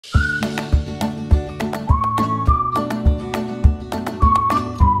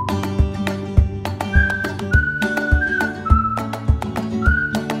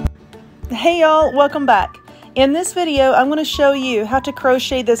Hey y'all, welcome back. In this video, I'm going to show you how to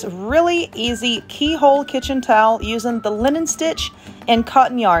crochet this really easy keyhole kitchen towel using the linen stitch and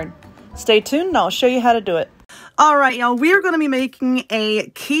cotton yarn. Stay tuned and I'll show you how to do it. Alright y'all, we are going to be making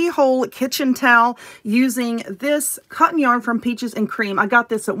a keyhole kitchen towel using this cotton yarn from Peaches and Cream. I got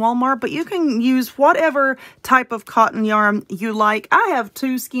this at Walmart, but you can use whatever type of cotton yarn you like. I have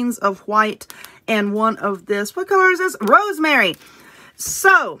 2 skeins of white and 1 of this. What color is this? Rosemary.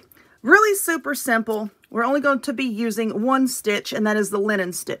 So, really super simple. We're only going to be using 1 stitch, and that is the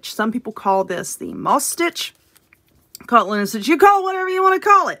linen stitch. Some people call this the moss stitch. Call it linen stitch. You call it whatever you want to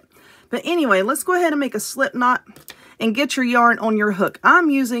call it. But anyway, let's go ahead and make a slip knot and get your yarn on your hook.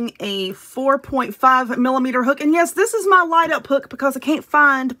 I'm using a 4.5 millimeter hook. And yes, this is my light up hook because I can't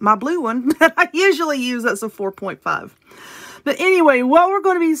find my blue one that I usually use. That's a 4.5. But anyway, what we're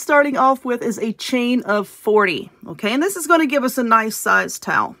going to be starting off with is a chain of 40. Okay, and this is going to give us a nice size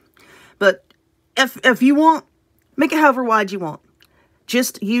towel. But if you want, make it however wide you want.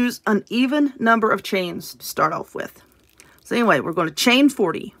 Just use an even number of chains to start off with. So anyway, we're going to chain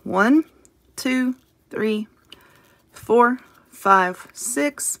 40. 1, 2, 3, 4, 5,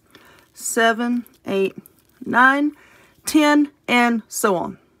 6, 7, 8, 9, 10, and so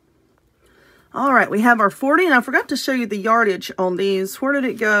on. All right, we have our 40, and I forgot to show you the yardage on these. Where did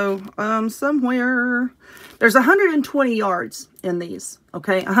it go? Somewhere. There's 120 yards in these,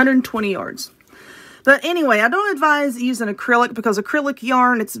 okay? 120 yards. But anyway, I don't advise using acrylic because acrylic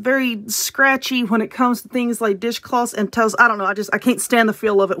yarn, it's very scratchy when it comes to things like dishcloths and towels. I don't know, I can't stand the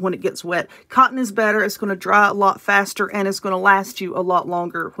feel of it when it gets wet. Cotton is better. It's going to dry a lot faster, and it's going to last you a lot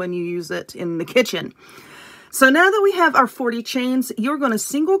longer when you use it in the kitchen. So now that we have our 40 chains, you're going to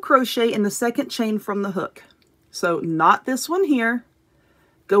single crochet in the second chain from the hook. So not this one here.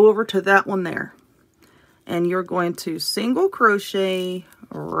 Go over to that one there. And you're going to single crochet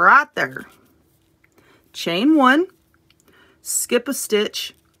right there. Chain 1, skip a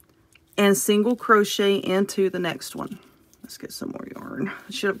stitch, and single crochet into the next one. Let's get some more yarn.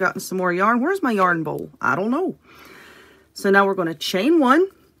 I should have gotten some more yarn. Where's my yarn bowl? I don't know. So now we're going to chain 1,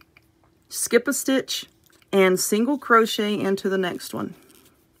 skip a stitch, and single crochet into the next one.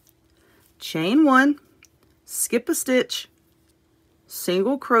 Chain 1, skip a stitch,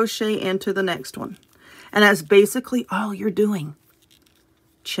 single crochet into the next one. And that's basically all you're doing.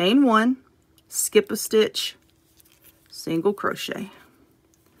 Chain 1, skip a stitch, single crochet.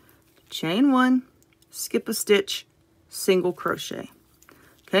 Chain 1, skip a stitch, single crochet.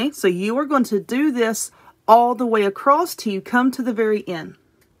 Okay, so you are going to do this all the way across till you come to the very end.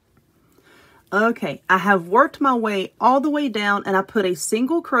 Okay, I have worked my way all the way down, and I put a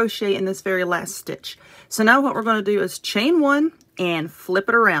single crochet in this very last stitch. So now what we're going to do is chain 1 and flip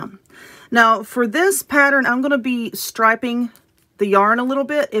it around. Now for this pattern, I'm going to be striping the yarn a little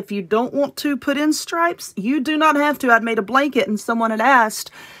bit. If you don't want to put in stripes, you do not have to. I'd made a blanket and someone had asked,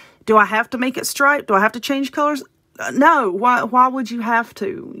 do I have to make it striped? Do I have to change colors? No, why would you have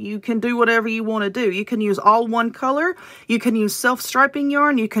to? You can do whatever you want to do. You can use all one color. You can use self-striping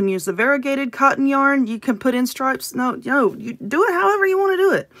yarn. You can use the variegated cotton yarn. You can put in stripes. No, you do it however you want to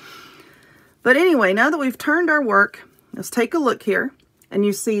do it. But anyway, now that we've turned our work, let's take a look here. And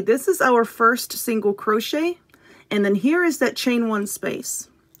you see this is our first single crochet. And then here is that chain 1 space.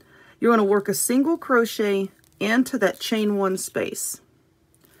 You're going to work a single crochet into that chain 1 space.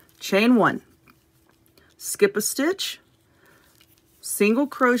 Chain 1. Skip a stitch, single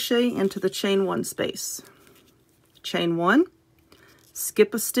crochet into the chain 1 space. Chain 1,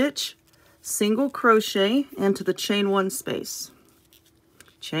 skip a stitch, single crochet into the chain 1 space.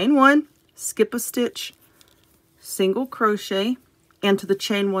 Chain 1, skip a stitch, single crochet into the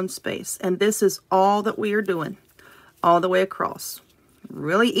chain 1 space. And this is all that we are doing all the way across.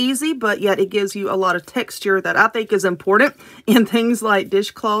 Really easy, but yet it gives you a lot of texture that I think is important in things like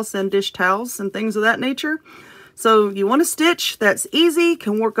dishcloths and dish towels and things of that nature. So you want a stitch that's easy,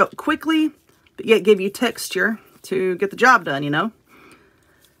 can work up quickly, but yet give you texture to get the job done, you know.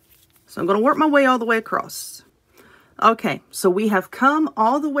 So I'm going to work my way all the way across. Okay, so we have come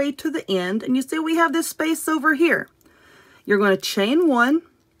all the way to the end, and you see we have this space over here. You're going to chain 1,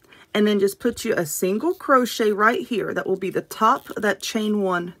 and then just put you a single crochet right here. That will be the top of that chain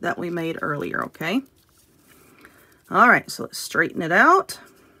 1 that we made earlier, okay? All right, so let's straighten it out.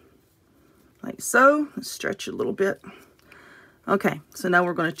 Like so. Let's stretch it a little bit. Okay, so now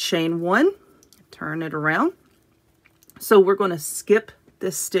we're going to chain 1, turn it around. So we're going to skip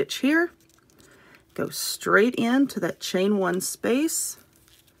this stitch here, go straight into that chain 1 space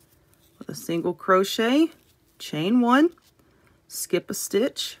with a single crochet, chain 1, skip a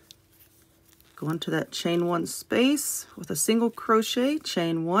stitch, go into that chain 1 space with a single crochet,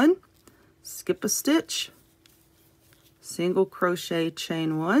 chain 1, skip a stitch, single crochet,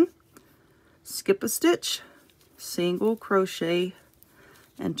 chain 1, skip a stitch, single crochet,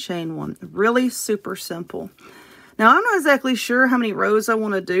 and chain 1. Really super simple. Now I'm not exactly sure how many rows I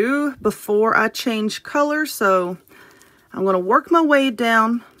want to do before I change color, so I'm going to work my way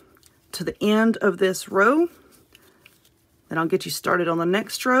down to the end of this row. Then I'll get you started on the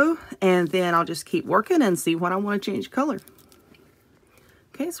next row, and then I'll just keep working and see when I want to change color.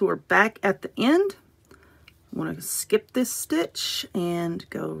 Okay, so we're back at the end. I want to skip this stitch and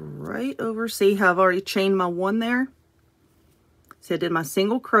go right over. See how I've already chained my 1 there? See, I did my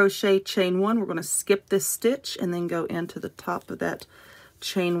single crochet, chain 1. We're going to skip this stitch and then go into the top of that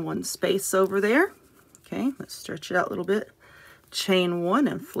chain 1 space over there. Okay, let's stretch it out a little bit. Chain 1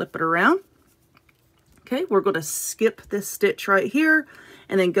 and flip it around. Okay, we're going to skip this stitch right here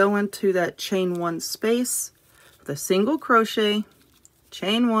and then go into that chain 1 space with a single crochet,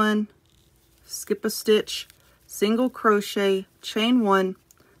 chain 1, skip a stitch, single crochet, chain 1,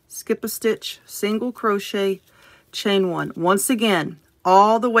 skip a stitch, single crochet, chain 1. Once again,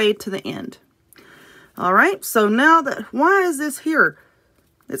 all the way to the end. All right, so now that, why is this here?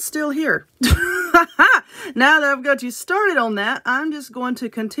 It's still here. Now that I've got you started on that, I'm just going to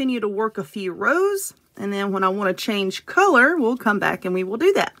continue to work a few rows, and then when I want to change color, we'll come back and we will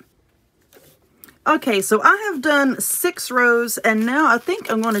do that. Okay, so I have done 6 rows, and now I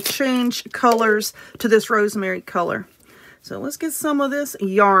think I'm going to change colors to this rosemary color. So let's get some of this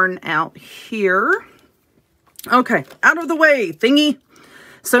yarn out here. Okay, out of the way, thingy.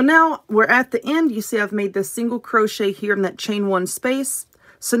 So now we're at the end. You see I've made this single crochet here in that chain 1 space.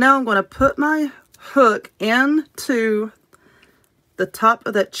 So now I'm going to put my hook into the top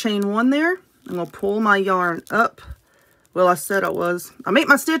of that chain 1 there. I'm going to pull my yarn up. Well, I said I was. I make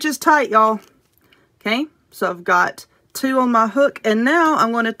my stitches tight, y'all. Okay, so I've got 2 on my hook, and now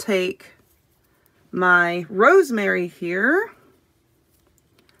I'm going to take my rosemary here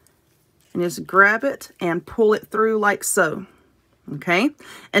and just grab it and pull it through like so. Okay,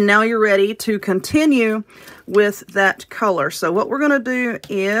 and now you're ready to continue with that color. So what we're going to do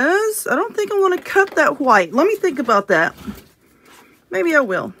is, I don't think I want to cut that white. Let me think about that. Maybe I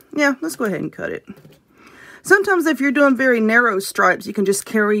will. Yeah, let's go ahead and cut it. Sometimes if you're doing very narrow stripes, you can just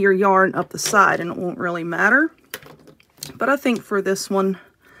carry your yarn up the side and it won't really matter. But I think for this one,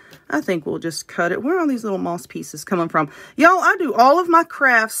 I think we'll just cut it. Where are these little moss pieces coming from? Y'all, I do all of my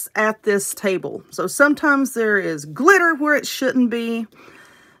crafts at this table. So sometimes there is glitter where it shouldn't be.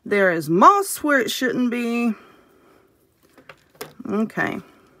 There is moss where it shouldn't be. Okay.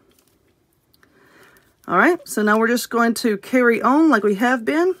 All right, so now we're just going to carry on like we have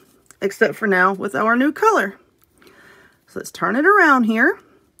been, except for now with our new color. So let's turn it around here.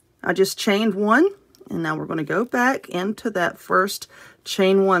 I just chained 1, and now we're going to go back into that first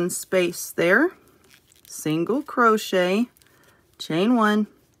chain 1 space there. Single crochet, chain 1,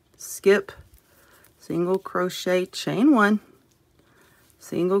 skip, single crochet, chain 1,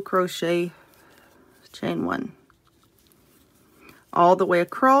 single crochet, chain 1. All the way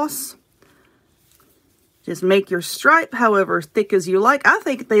across. Just make your stripe however thick as you like. I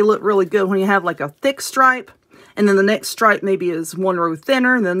think they look really good when you have like a thick stripe, and then the next stripe maybe is 1 row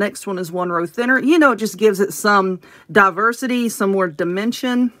thinner, and the next one is 1 row thinner. You know, it just gives it some diversity, some more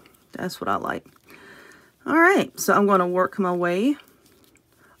dimension. That's what I like. All right, so I'm going to work my way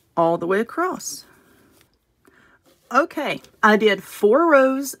all the way across. Okay, I did 4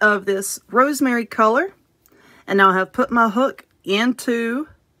 rows of this rosemary color, and now I have put my hook into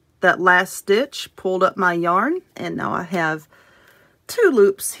that last stitch, pulled up my yarn, and now I have 2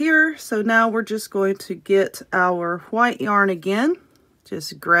 loops here. So now we're just going to get our white yarn again.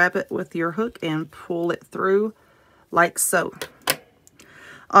 Just grab it with your hook and pull it through like so.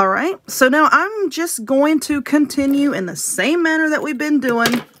 All right, so now I'm just going to continue in the same manner that we've been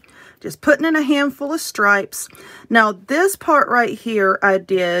doing, just putting in a handful of stripes. Now this part right here, I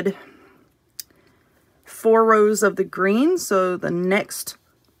did 4 rows of the green, so the next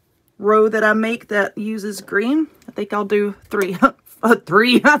row that I make that uses green, I think I'll do 3.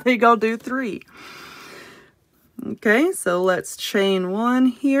 I think I'll do 3. Okay, so let's chain 1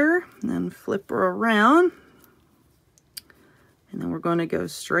 here and then flip her around. And then we're going to go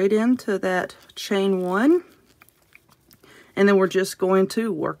straight into that chain 1. And then we're just going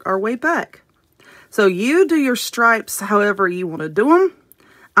to work our way back. So you do your stripes however you want to do them.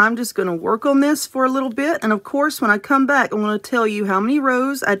 I'm just going to work on this for a little bit. And of course, when I come back, I want to tell you how many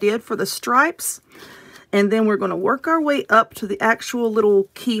rows I did for the stripes. And then we're going to work our way up to the actual little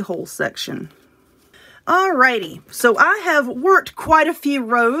keyhole section. Alrighty, so I have worked quite a few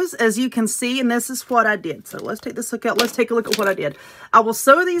rows, as you can see, and this is what I did. So let's take this look out. Let's take a look at what I did. I will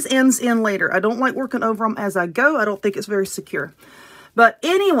sew these ends in later. I don't like working over them as I go. I don't think it's very secure. But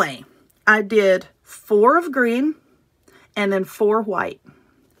anyway, I did 4 of green and then 4 white.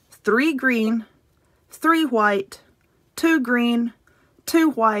 3 green, 3 white, 2 green, 2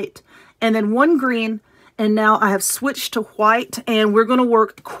 white, and then 1 green. And now I have switched to white, and we're going to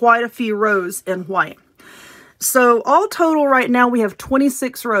work quite a few rows in white. So all total right now we have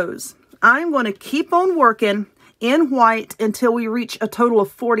 26 rows. I'm going to keep on working in white until we reach a total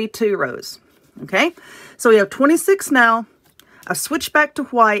of 42 rows. Okay, so we have 26 now. I've switched back to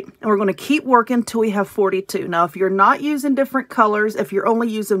white, and we're going to keep working till we have 42. Now, if you're not using different colors, if you're only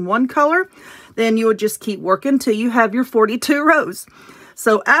using one color, then you would just keep working till you have your 42 rows.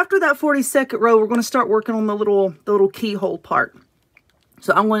 So after that 42nd row, we're going to start working on the little keyhole part.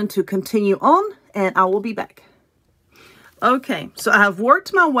 So I'm going to continue on, and I will be back. Okay, so I have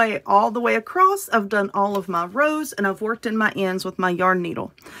worked my way all the way across. I've done all of my rows, and I've worked in my ends with my yarn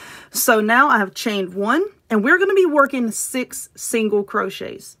needle. So now I have chained 1, and we're going to be working 6 single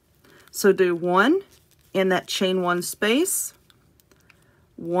crochets. So do 1 in that chain 1 space,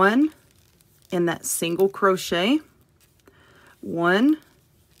 1 in that single crochet, 1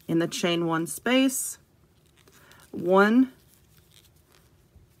 in the chain 1 space, 1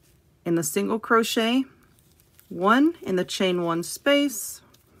 in the single crochet, 1 in the chain 1 space,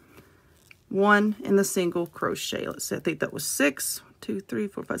 1 in the single crochet. Let's see, I think that was 6. 2, 3,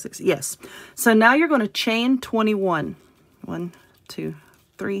 4, 5, 6. Yes. So now you're going to chain 21. 1, 2,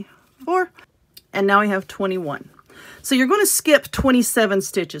 3, 4. And now we have 21. So you're going to skip 27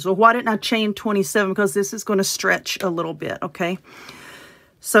 stitches. Well, why didn't I chain 27? Because this is going to stretch a little bit, okay?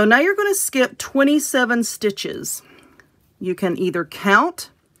 So now you're going to skip 27 stitches. You can either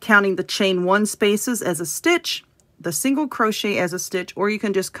counting the chain 1 spaces as a stitch, the single crochet as a stitch, or you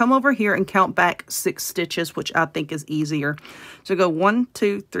can just come over here and count back 6 stitches, which I think is easier. So go 1,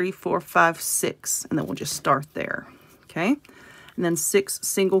 2, 3, 4, 5, 6, and then we'll just start there, okay? And then 6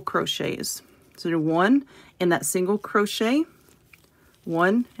 single crochets. So do 1 in that single crochet,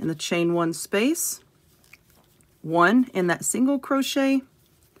 1 in the chain 1 space, 1 in that single crochet,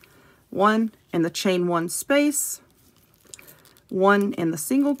 1 in the chain 1 space, 1 in the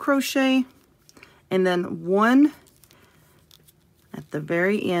single crochet, and then 1 at the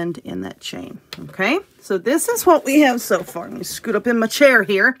very end in that chain. Okay, so this is what we have so far. Let me scoot up in my chair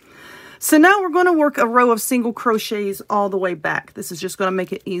here. So now we're going to work a row of single crochets all the way back. This is just going to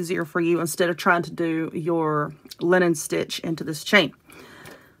make it easier for you instead of trying to do your linen stitch into this chain.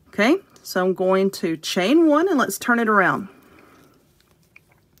 Okay, so I'm going to chain 1, and let's turn it around.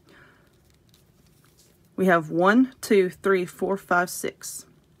 We have 1, 2, 3, 4, 5, 6.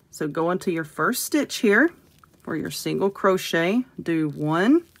 So go into your first stitch here for your single crochet. Do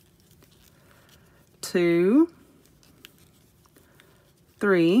 1, 2,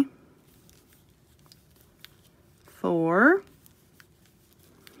 3, 4,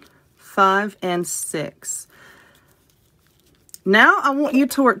 5, and 6. Now I want you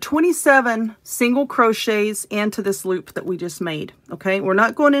to work 27 single crochets into this loop that we just made. Okay, we're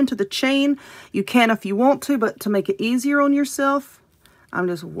not going into the chain. You can if you want to, but to make it easier on yourself, I'm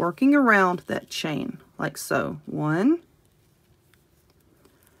just working around that chain like so. 1,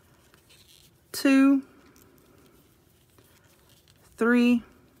 2, 3,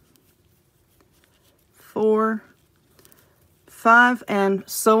 4, 5, and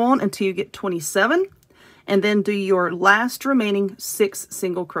so on until you get 27. And then do your last remaining 6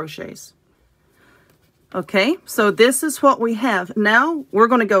 single crochets. Okay, so this is what we have. Now we're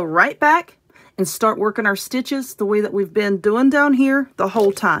going to go right back and start working our stitches the way that we've been doing down here the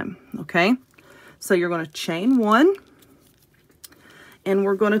whole time. Okay, so you're going to chain 1, and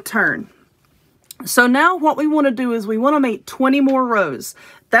we're going to turn. So now what we want to do is we want to make 20 more rows.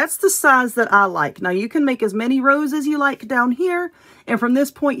 That's the size that I like. Now you can make as many rows as you like down here, and from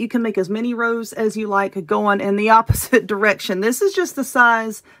this point you can make as many rows as you like going in the opposite direction. This is just the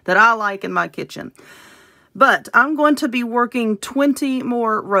size that I like in my kitchen. But I'm going to be working 20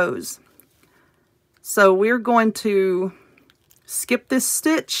 more rows. So we're going to skip this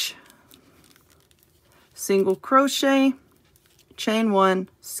stitch, single crochet, chain 1,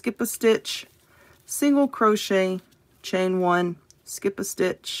 skip a stitch, single crochet, chain 1, skip a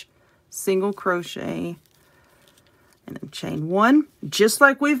stitch, single crochet, and then chain 1, just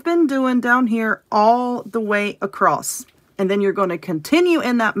like we've been doing down here all the way across. And then you're going to continue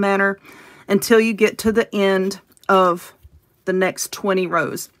in that manner until you get to the end of the next 20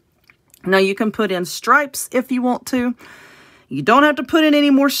 rows. Now you can put in stripes if you want to. You don't have to put in any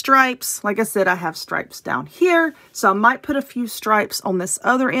more stripes. Like I said, I have stripes down here, so I might put a few stripes on this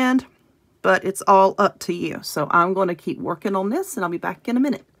other end, but it's all up to you. So I'm going to keep working on this, and I'll be back in a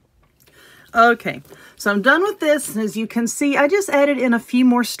minute. Okay, so I'm done with this, and as you can see, I just added in a few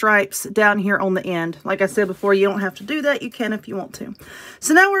more stripes down here on the end. Like I said before, you don't have to do that. You can if you want to.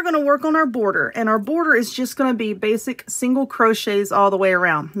 So now we're going to work on our border, and our border is just going to be basic single crochets all the way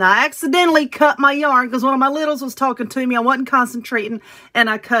around. Now, I accidentally cut my yarn because one of my littles was talking to me. I wasn't concentrating, and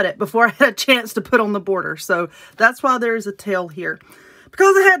I cut it before I had a chance to put on the border. So that's why there's a tail here,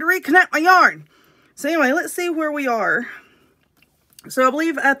 because I had to reconnect my yarn. So anyway, let's see where we are. So I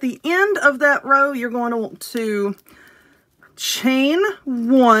believe at the end of that row, you're going to want to chain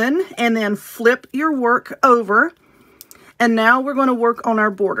 1 and then flip your work over. And now we're going to work on our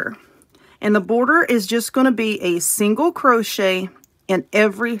border. And the border is just going to be a single crochet in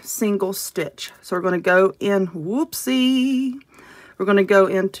every single stitch. So we're going to go in, whoopsie, we're going to go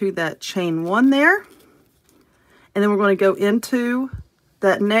into that chain 1 there. And then we're going to go into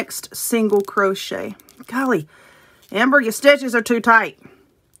that next single crochet. Golly. Amber, your stitches are too tight.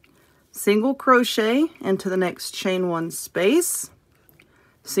 Single crochet into the next chain 1 space.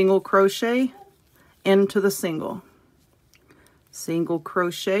 Single crochet into the single. Single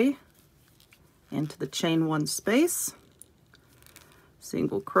crochet into the chain 1 space.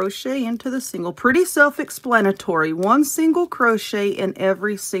 Single crochet into the single. Pretty self-explanatory. 1 single crochet in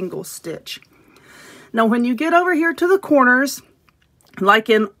every single stitch. Now when you get over here to the corners, like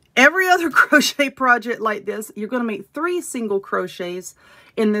in every other crochet project like this, you're going to make 3 single crochets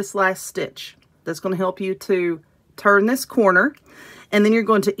in this last stitch. That's going to help you to turn this corner, and then you're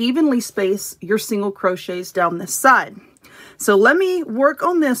going to evenly space your single crochets down this side. So let me work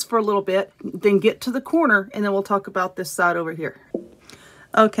on this for a little bit, then get to the corner, and then we'll talk about this side over here.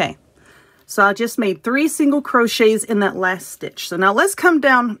 Okay, so I just made 3 single crochets in that last stitch. So now let's come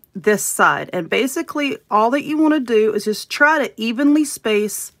down this side, and basically all that you want to do is just try to evenly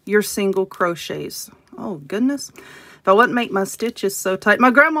space your single crochets. Oh goodness, if I wouldn't make my stitches so tight.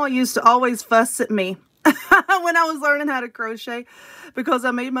 My grandma used to always fuss at me when I was learning how to crochet because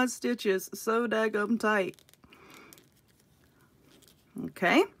I made my stitches so daggum tight.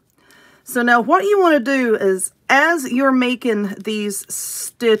 Okay, so now what you want to do is, as you're making these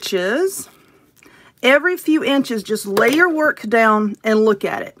stitches, every few inches, just lay your work down and look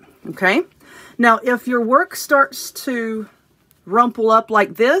at it, okay? Now, if your work starts to rumple up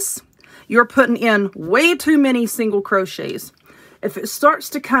like this, you're putting in way too many single crochets. If it starts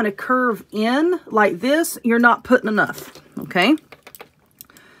to kind of curve in like this, you're not putting enough, okay?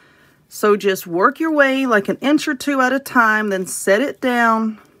 So just work your way like an inch or 2 at a time, then set it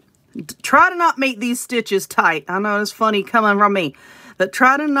down. Try to not make these stitches tight. I know it's funny coming from me. But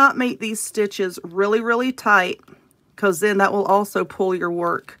try to not make these stitches really, really tight, because then that will also pull your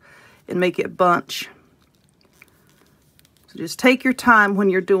work and make it bunch. So just take your time when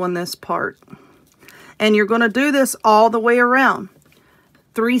you're doing this part. And you're going to do this all the way around.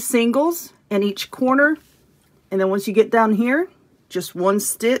 3 singles in each corner. And then once you get down here, just 1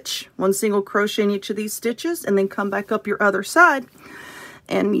 stitch, 1 single crochet in each of these stitches, and then come back up your other side,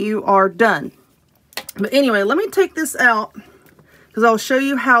 and you are done. But anyway, let me take this out, because I'll show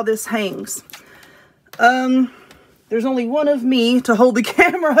you how this hangs. There's only one of me to hold the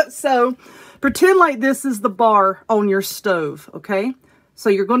camera, so pretend like this is the bar on your stove, okay? So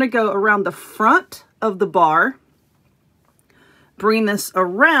you're going to go around the front of the bar, bring this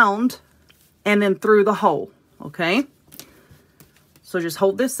around, and then through the hole, okay? So just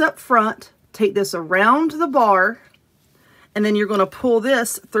hold this up front, take this around the bar, and then you're going to pull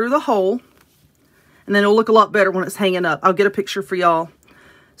this through the hole. And then it'll look a lot better when it's hanging up. I'll get a picture for y'all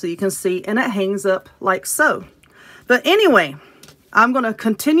so you can see. And it hangs up like so. But anyway, I'm going to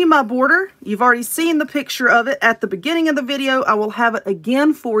continue my border. You've already seen the picture of it at the beginning of the video. I will have it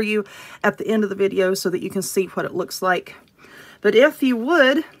again for you at the end of the video so that you can see what it looks like. But if you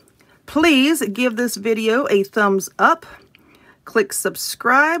would, please give this video a thumbs up. Click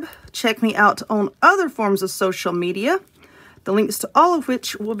subscribe. Check me out on other forms of social media. The links to all of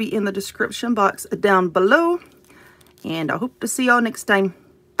which will be in the description box down below. And I hope to see y'all next time.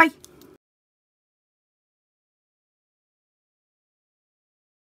 Bye.